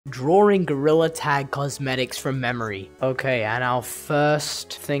Drawing gorilla tag cosmetics from memory. Okay, and our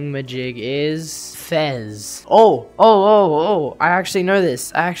first thingamajig is Fez. Oh, I actually know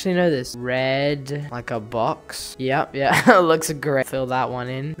this. Red, like a box. Yep, yeah, it looks great. Fill that one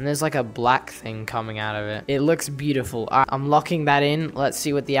in. And there's like a black thing coming out of it. It looks beautiful. I'm locking that in. Let's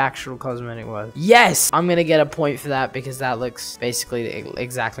see what the actual cosmetic was. Yes! I'm gonna get a point for that because that looks basically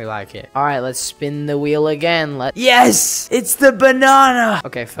exactly like it. Alright, let's spin the wheel again. Yes! It's the banana!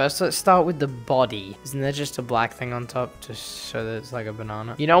 Okay, first let's start with the body. Isn't there just a black thing on top just so that it's like a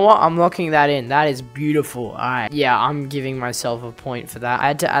banana? You know what? I'm locking that in. That is beautiful. Alright. Yeah, I'm giving myself a point for that. I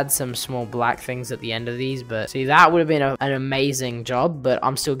had to add some small black things at the end of these, but see, that would have been an amazing job, but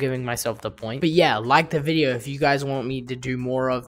I'm still giving myself the point. But yeah, like the video if you guys want me to do more of